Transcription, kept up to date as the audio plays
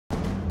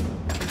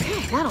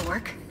That'll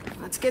work.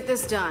 Let's get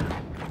this done.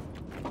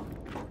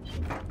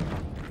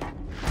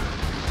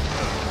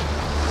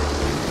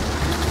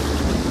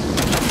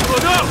 Oh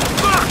no!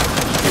 Fuck!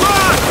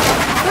 Fuck!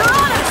 They're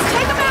on us!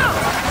 Take them out!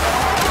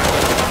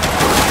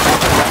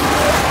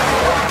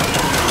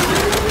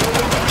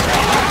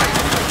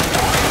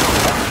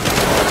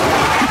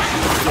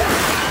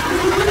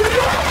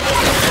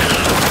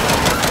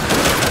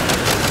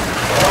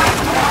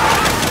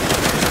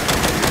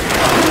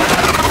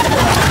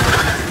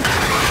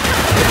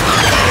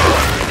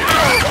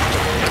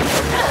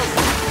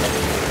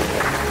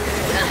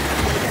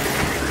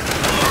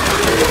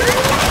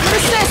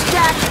 Resist,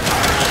 Jack!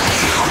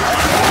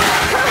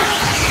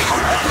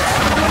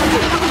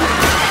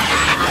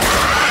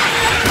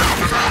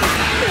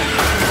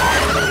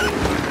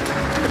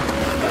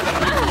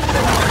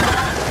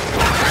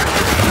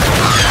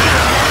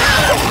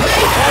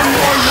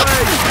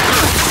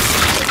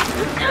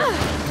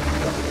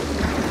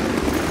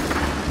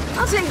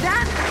 I'll take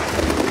that.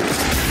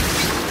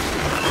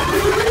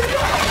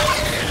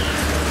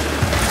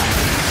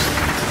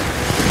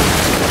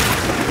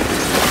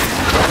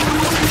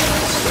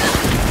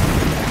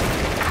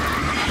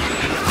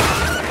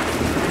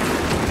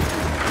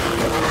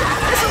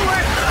 This'll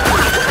work.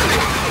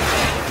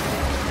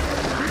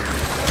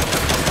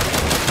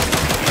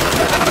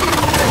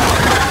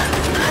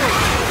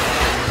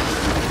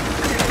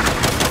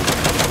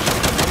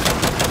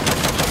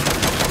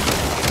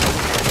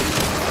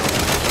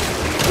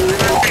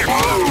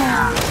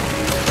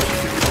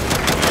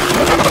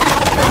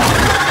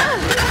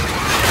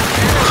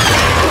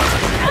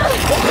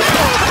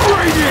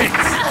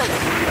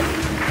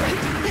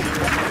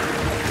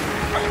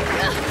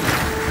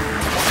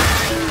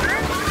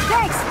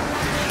 Thanks.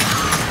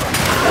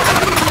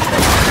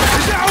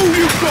 Is that all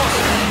you've got?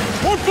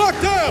 One block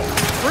down!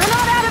 We're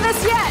not out of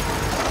this yet.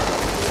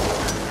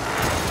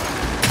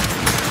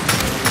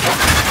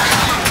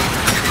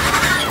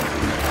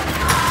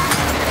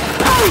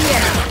 Oh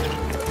yeah.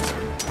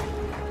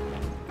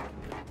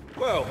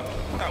 Well,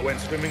 that went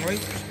swimmingly.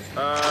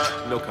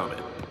 No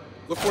comment.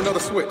 Look for another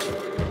switch,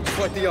 just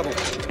like the other one.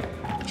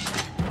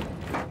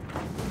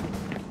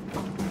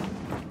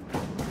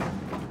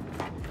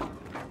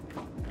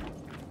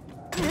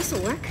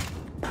 This'll work.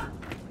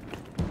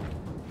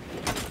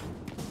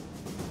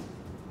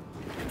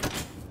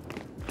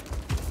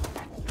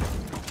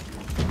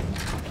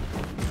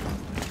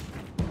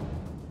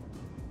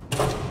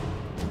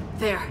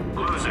 There.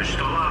 Луза,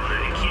 что ладно,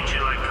 и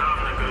кичила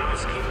кавна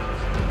грымски.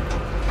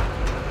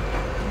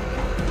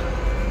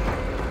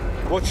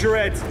 Watch your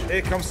head.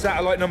 Here comes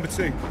satellite number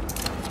 2.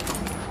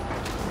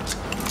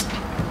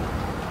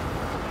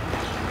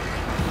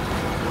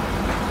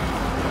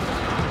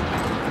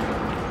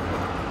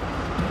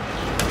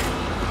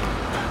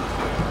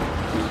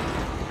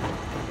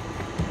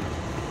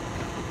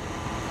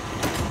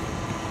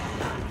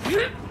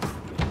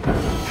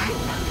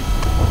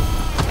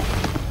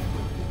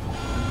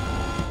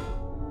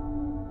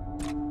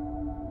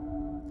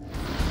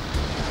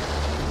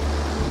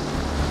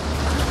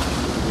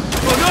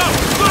 Oh no!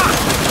 Fuck!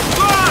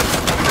 Fuck!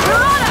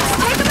 They're on us!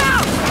 Take them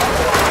out!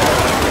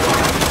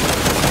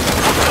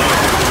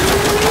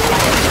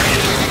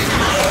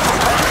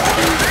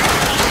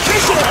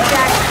 Appreciate it,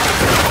 Jack.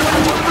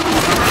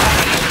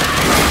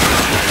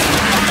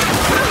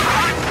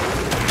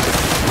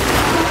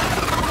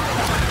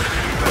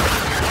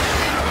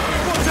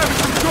 What's having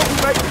some trouble,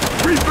 mate?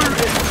 Reboot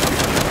it!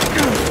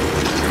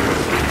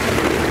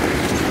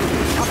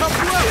 I'll help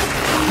you out!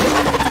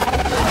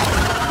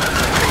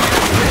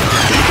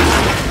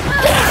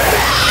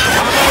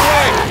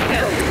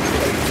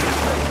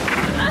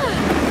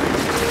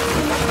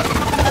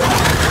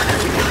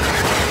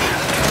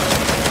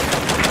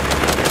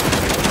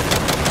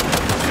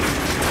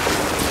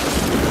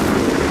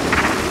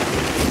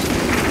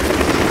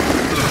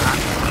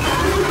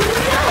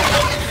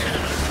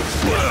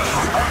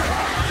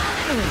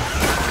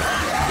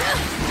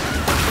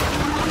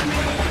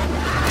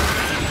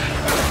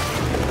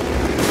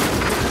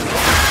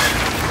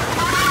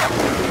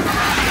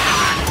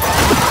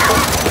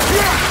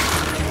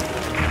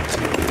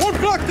 One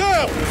block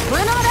down!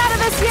 We're not out of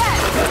this yet.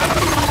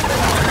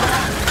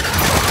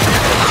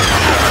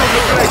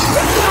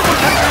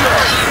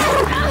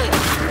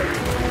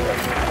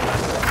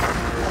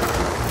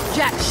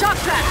 Jack, shock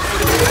trap.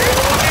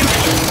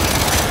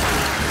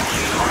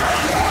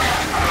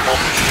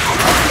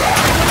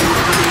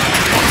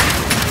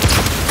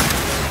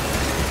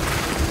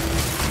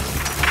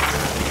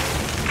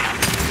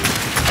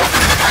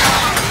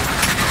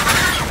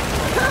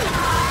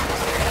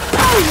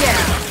 Oh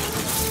yeah.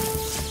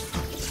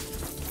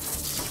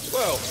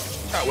 Well,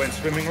 that went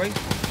swimmingly.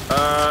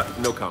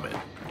 No comment.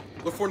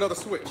 Look for another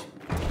switch,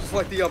 just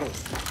like the other one.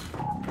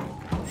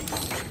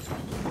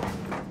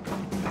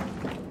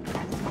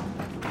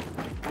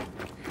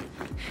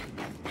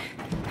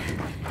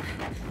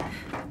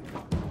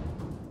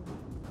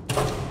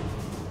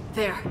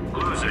 There.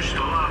 Луза,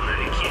 что ладно,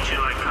 и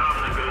кичила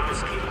кавна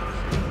грымски.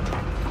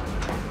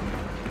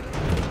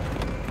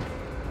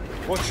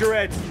 Watch your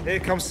head. Here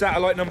comes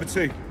satellite number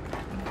 2.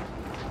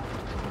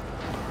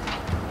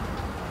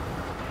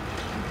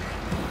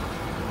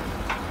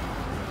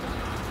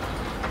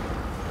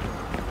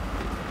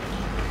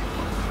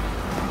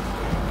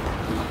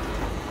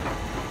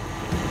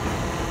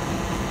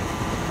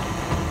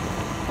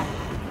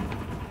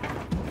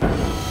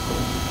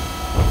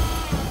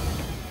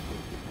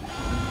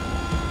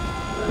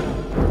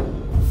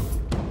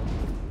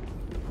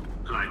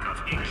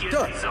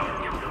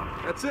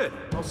 That's it.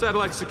 All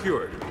satellites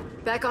secured.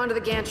 Back onto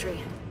the gantry.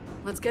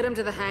 Let's get him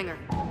to the hangar.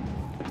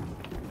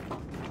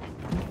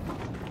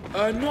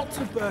 Not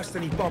to burst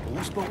any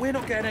bubbles, but we're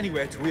not getting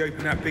anywhere till we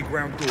open that big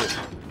round door.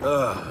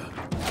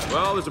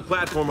 Well, there's a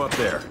platform up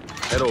there.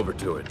 Head over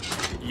to it.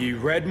 You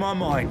read my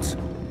mind.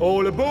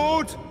 All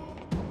aboard!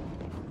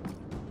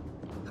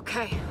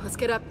 Okay, let's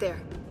get up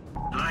there.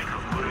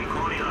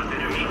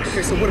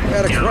 Okay, so what if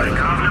Paddock's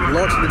right?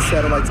 Launching its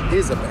satellites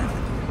is a bad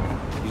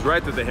thing. He's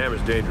right that the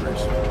hammer's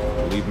dangerous.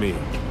 Believe me,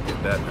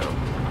 get that now.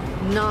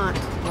 Not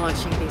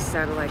launching these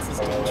satellites is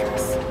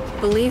dangerous.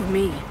 Believe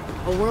me,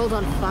 a world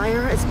on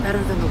fire is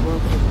better than the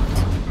world they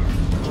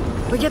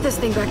want. We get this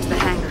thing back to the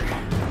hangar.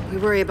 We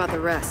worry about the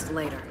rest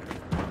later.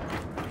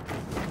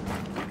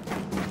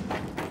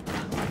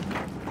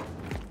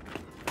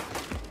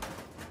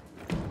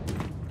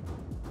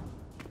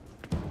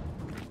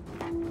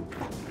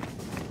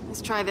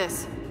 Let's try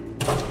this.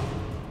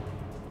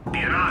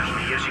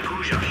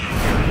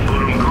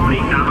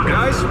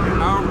 Guys,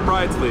 our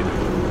ride's leaving.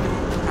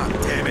 God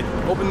damn it.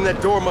 Opening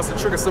that door must have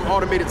triggered some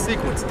automated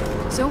sequence.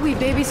 So we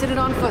babysit it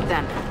on foot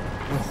then.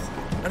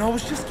 And I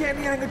was just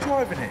getting the hang of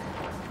driving it.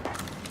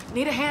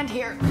 Need a hand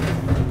here.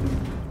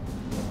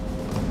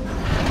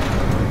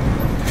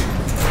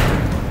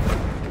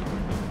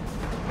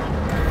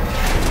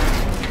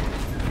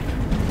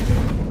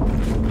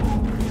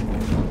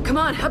 Come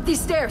on, up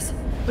these stairs.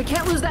 We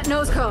can't lose that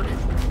nose cone.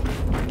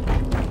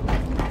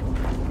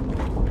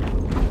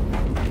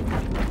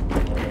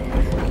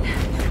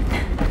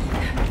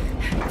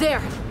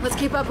 There, let's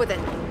keep up with it.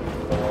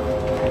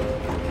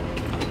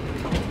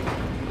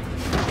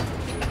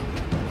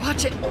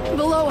 Watch it,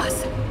 below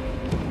us.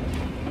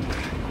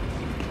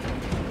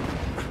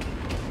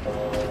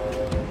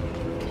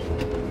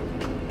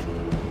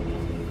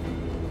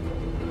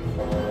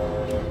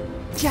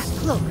 Jack,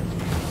 look.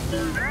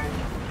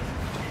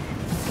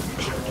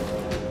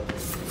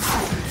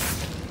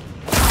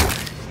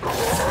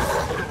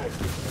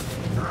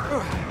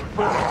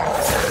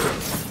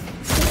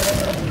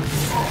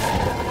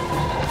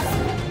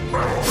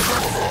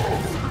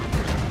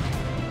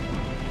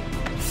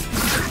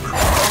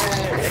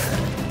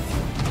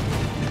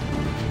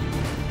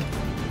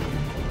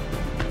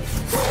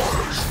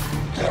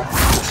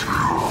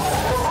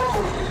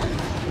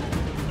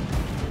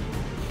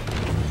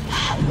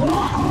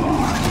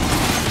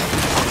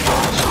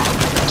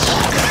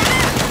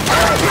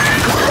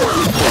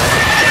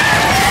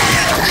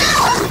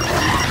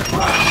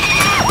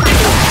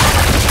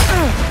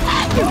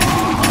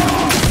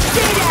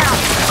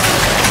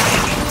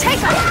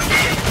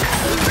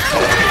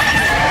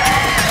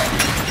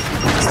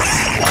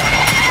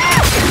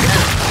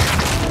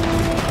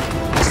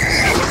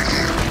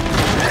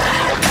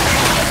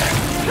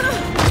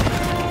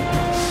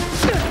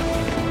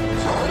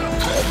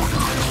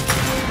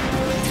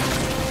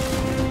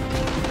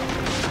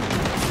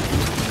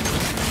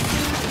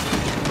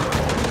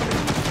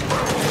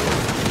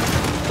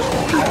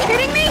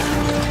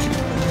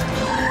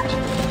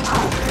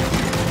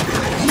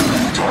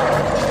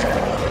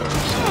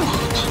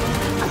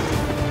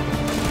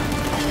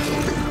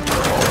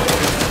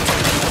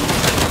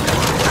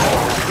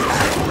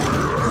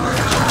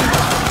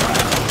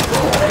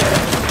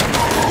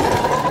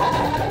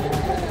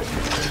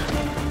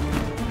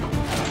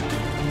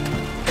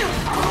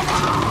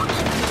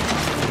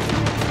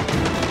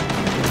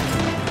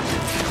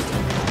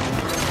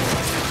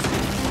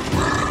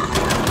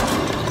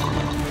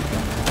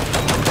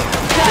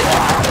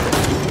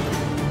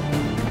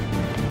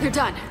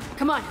 Done.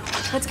 Come on,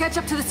 let's catch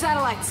up to the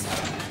satellites.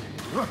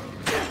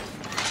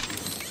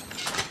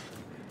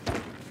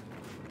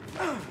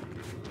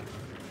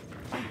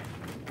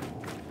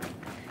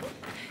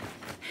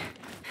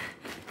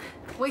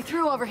 Way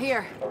through over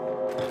here.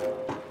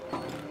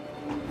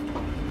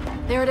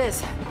 There it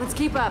is. Let's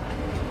keep up.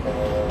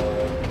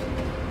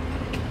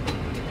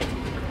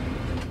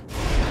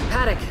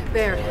 Paddock,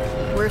 Baird,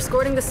 we're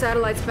escorting the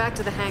satellites back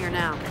to the hangar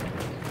now.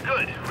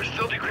 Good. We're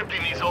still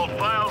decrypting these old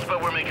files,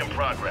 but we're making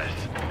progress.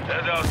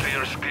 Head out to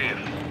your skiff.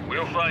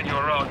 We'll find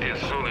your rocket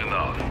soon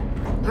enough.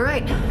 All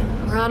right,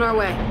 we're on our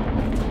way.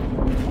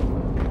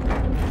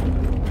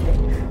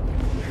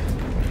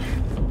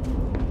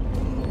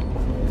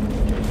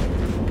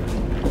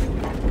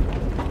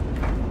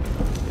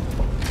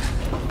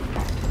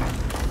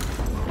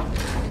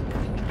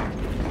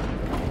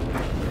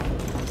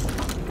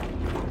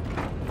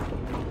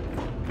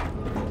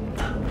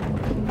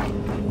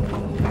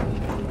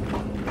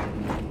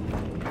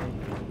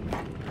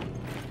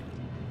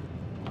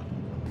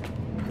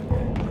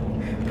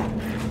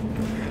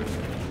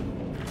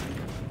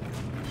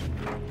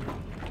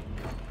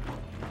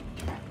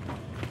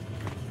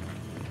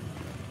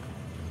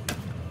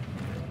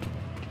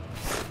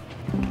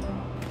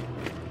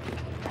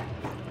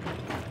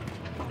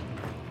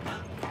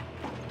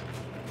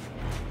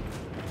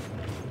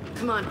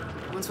 Come on.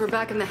 Once we're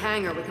back in the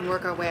hangar, we can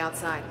work our way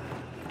outside.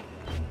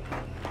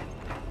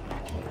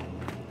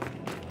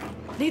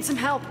 Need some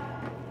help.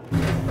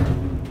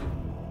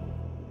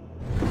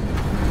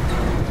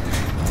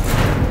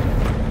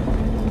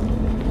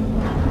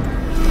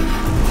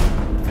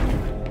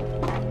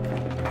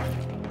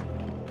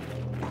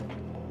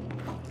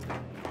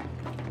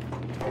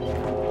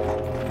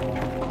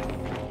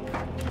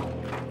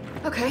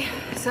 Okay,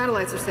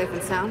 satellites are safe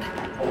and sound.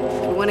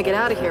 If we want to get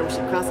out of here, we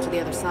should cross to the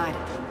other side.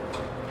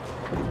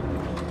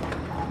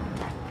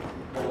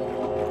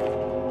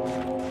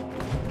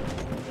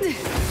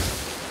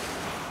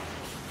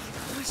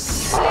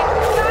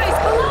 Guys,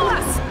 below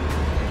us!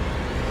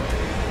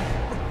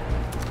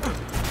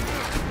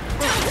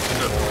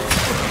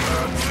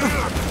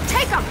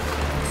 Take them!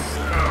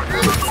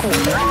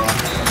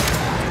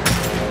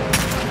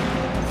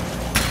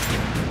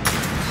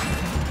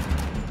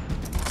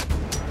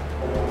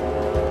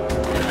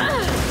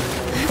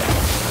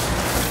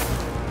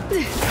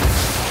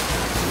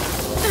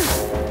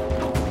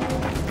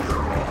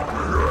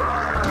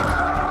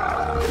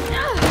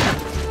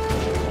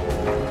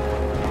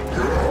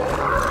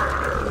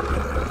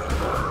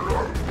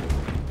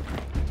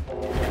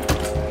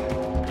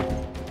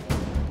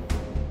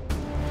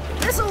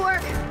 This'll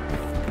work!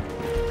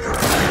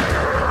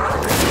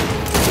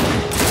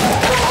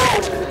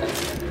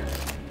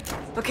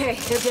 Okay,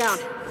 they're down.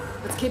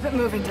 Let's keep it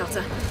moving,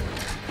 Delta.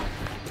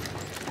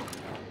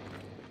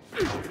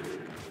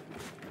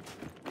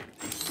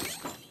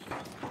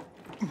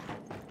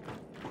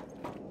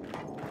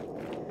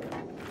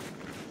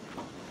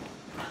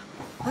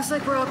 Looks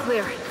like we're all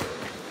clear.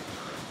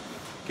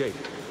 Okay,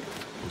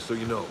 just so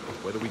you know,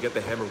 whether we get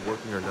the hammer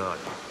working or not,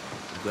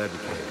 I'm glad we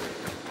came.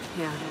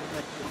 Yeah,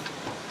 but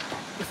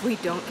if we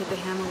don't get the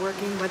hammer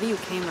working, whether you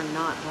came or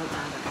not won't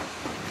matter.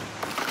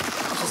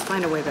 Just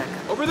find a way back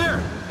up. Over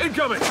there!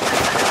 Incoming! Oi!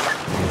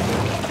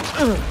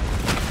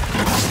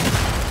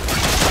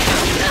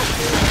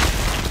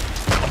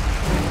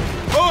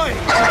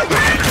 What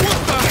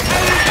the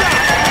hell is that?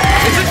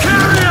 It's a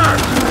carrier!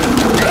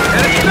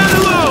 And it's not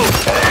alone!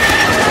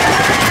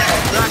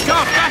 Back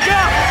up! Back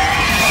up!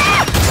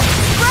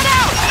 Spread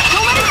out!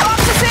 Don't let it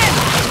box us in!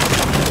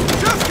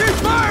 Just keep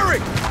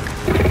firing!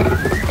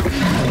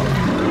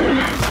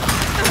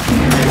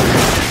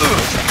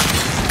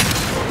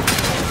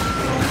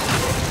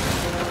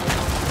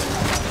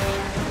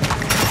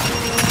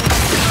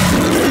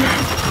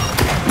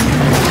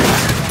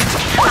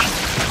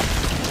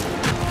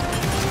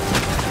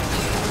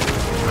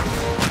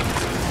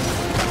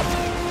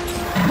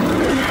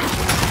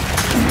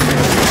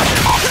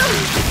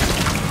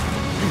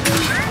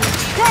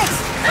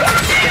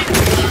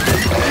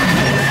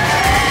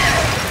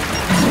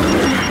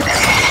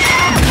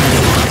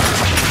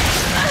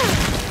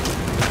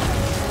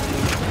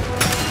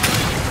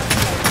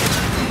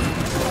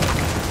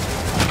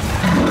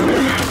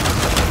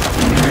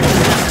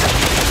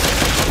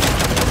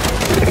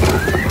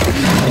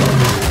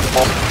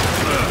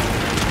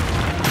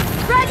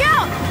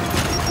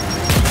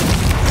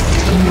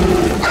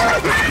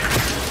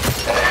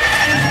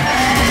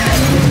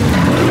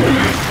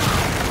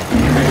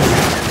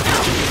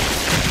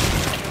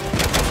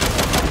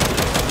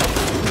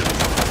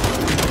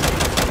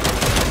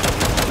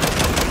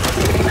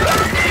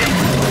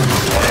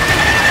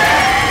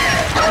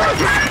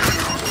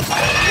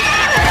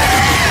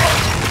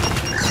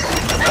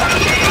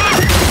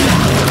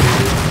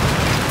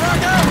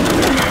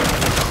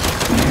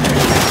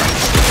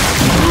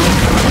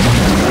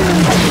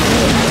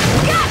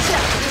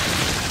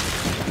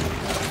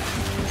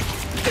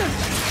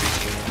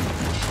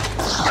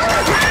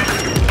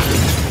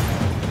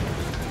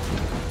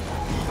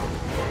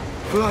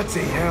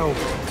 Bloody hell.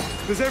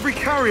 Does every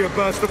carrier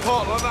burst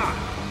apart like that?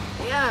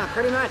 Yeah,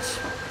 pretty much.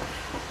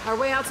 Our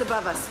way out's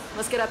above us.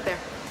 Let's get up there.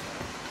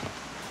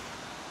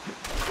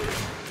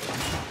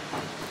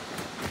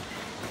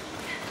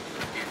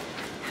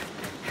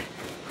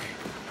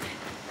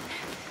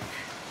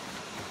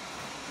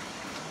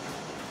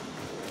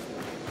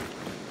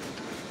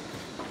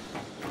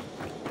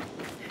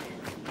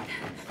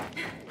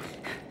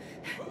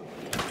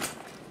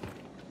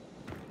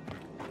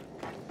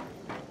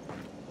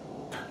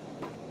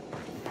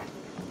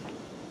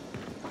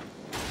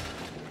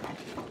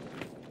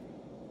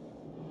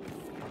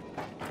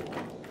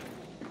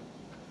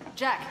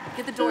 Jack,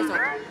 get the doors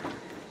open.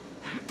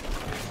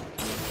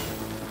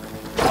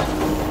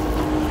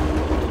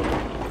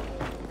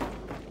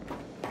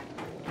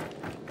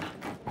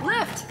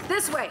 Lift!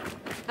 This way!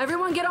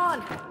 Everyone get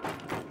on!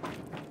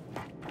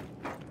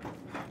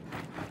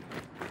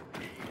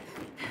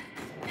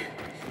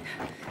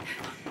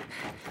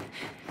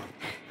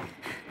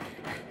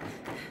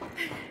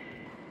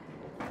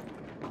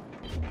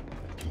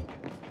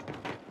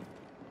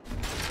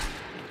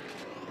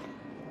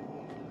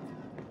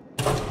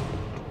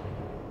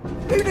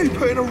 Who knew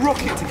putting a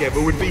rocket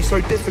together would be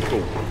so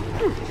difficult?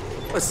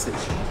 Let's see.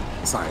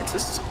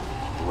 Scientists,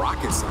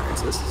 rocket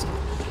scientists,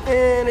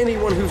 and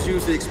anyone who's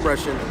used the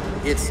expression,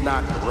 it's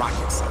not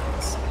rocket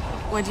science.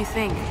 What'd you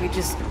think? We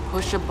just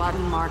push a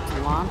button marked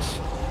launch?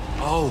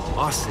 Oh,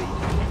 I see.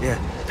 Yeah,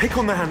 pick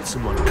on the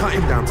handsome one, cut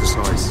him down to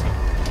size.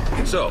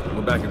 So,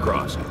 we're back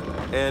across.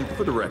 And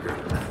for the record,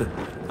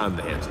 I'm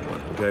the handsome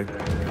one, okay?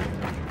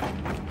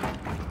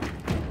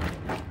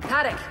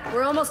 Paddock,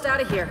 we're almost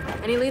out of here.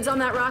 Any leads on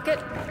that rocket?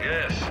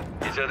 Yes,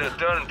 it's at a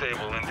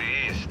turntable in the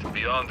east,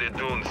 beyond the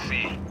Dune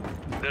Sea.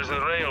 There's a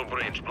rail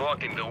bridge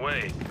blocking the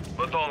way,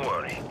 but don't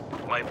worry.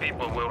 my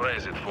people will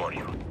raise it for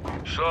you.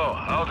 So,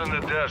 out in the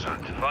desert,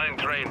 find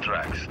train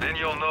tracks. Then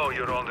you'll know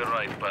you're on the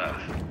right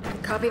path.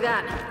 Copy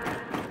that.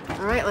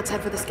 All right, let's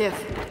head for the skiff.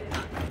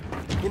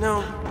 You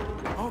know,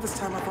 all this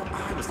time I thought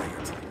I was the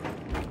answer.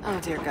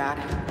 Oh, dear God.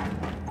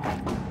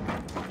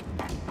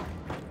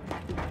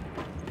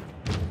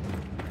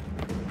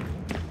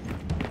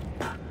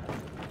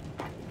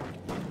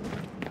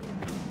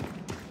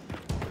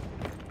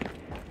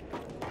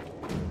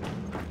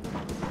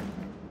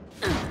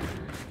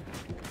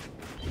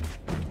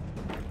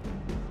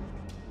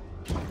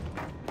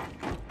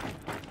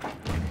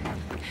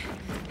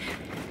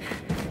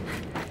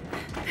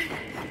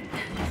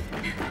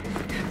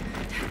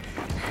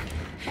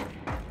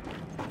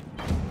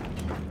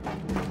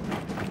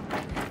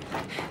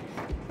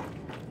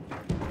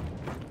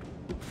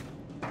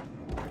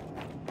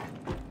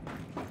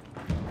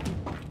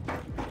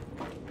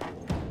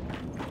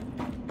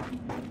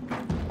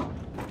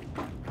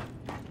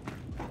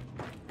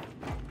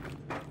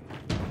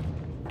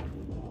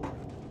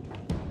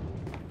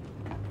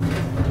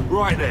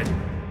 Right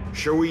then.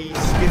 Shall we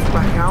skiff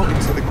back out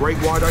into the great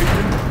wide open?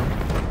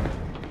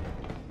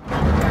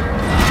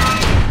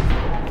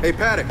 Hey,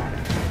 Paddock.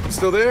 You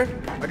still there?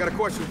 I got a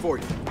question for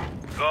you.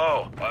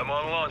 No, I'm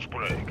on lunch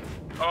break.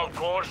 Of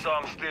course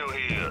I'm still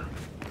here.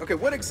 Okay,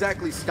 what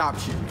exactly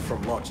stops you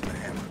from launching the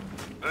hammer?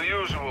 The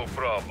usual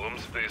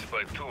problems faced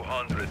by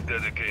 200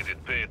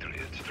 dedicated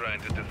patriots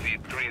trying to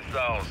defeat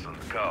 3,000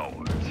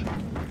 cowards.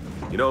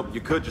 You know,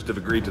 you could just have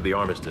agreed to the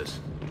armistice.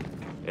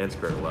 And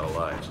spared a lot of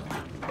lives.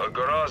 A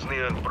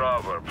Groznian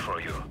proverb for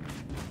you.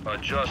 A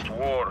just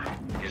war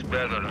is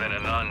better than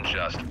an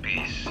unjust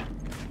peace.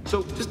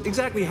 So, just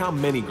exactly how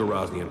many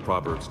Groznian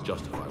proverbs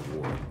justify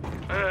war?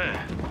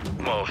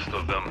 Most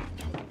of them.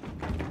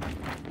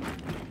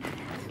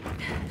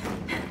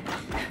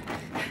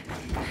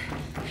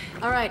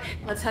 All right,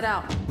 let's head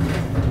out.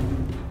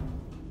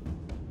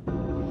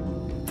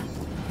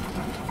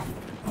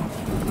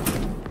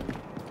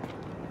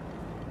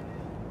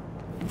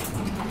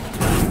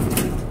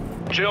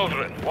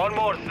 Children, one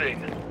more thing.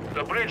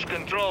 The bridge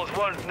controls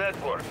one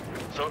network,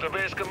 so the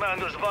base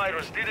commander's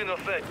virus didn't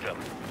affect them.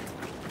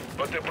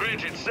 But the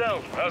bridge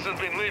itself hasn't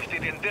been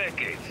lifted in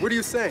decades. What are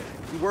you saying?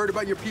 You worried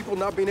about your people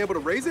not being able to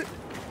raise it?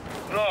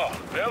 No,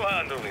 they'll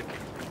handle it.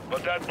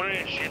 But that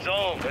bridge, it's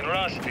old and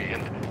rusty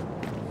and...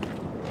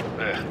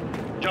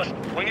 just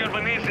when you're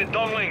beneath it,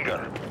 don't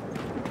linger.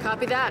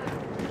 Copy that.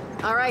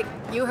 All right,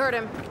 you heard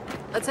him.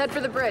 Let's head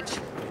for the bridge.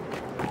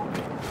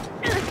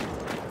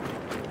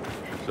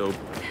 So,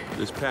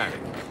 this Paddock.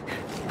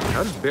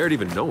 How does Baird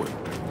even know him?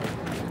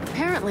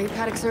 Apparently,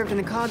 Paddock served in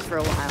the COG for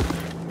a while.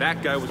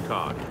 That guy was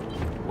COG.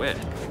 When?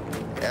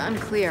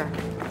 Unclear.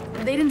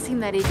 They didn't seem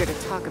that eager to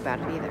talk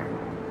about it either.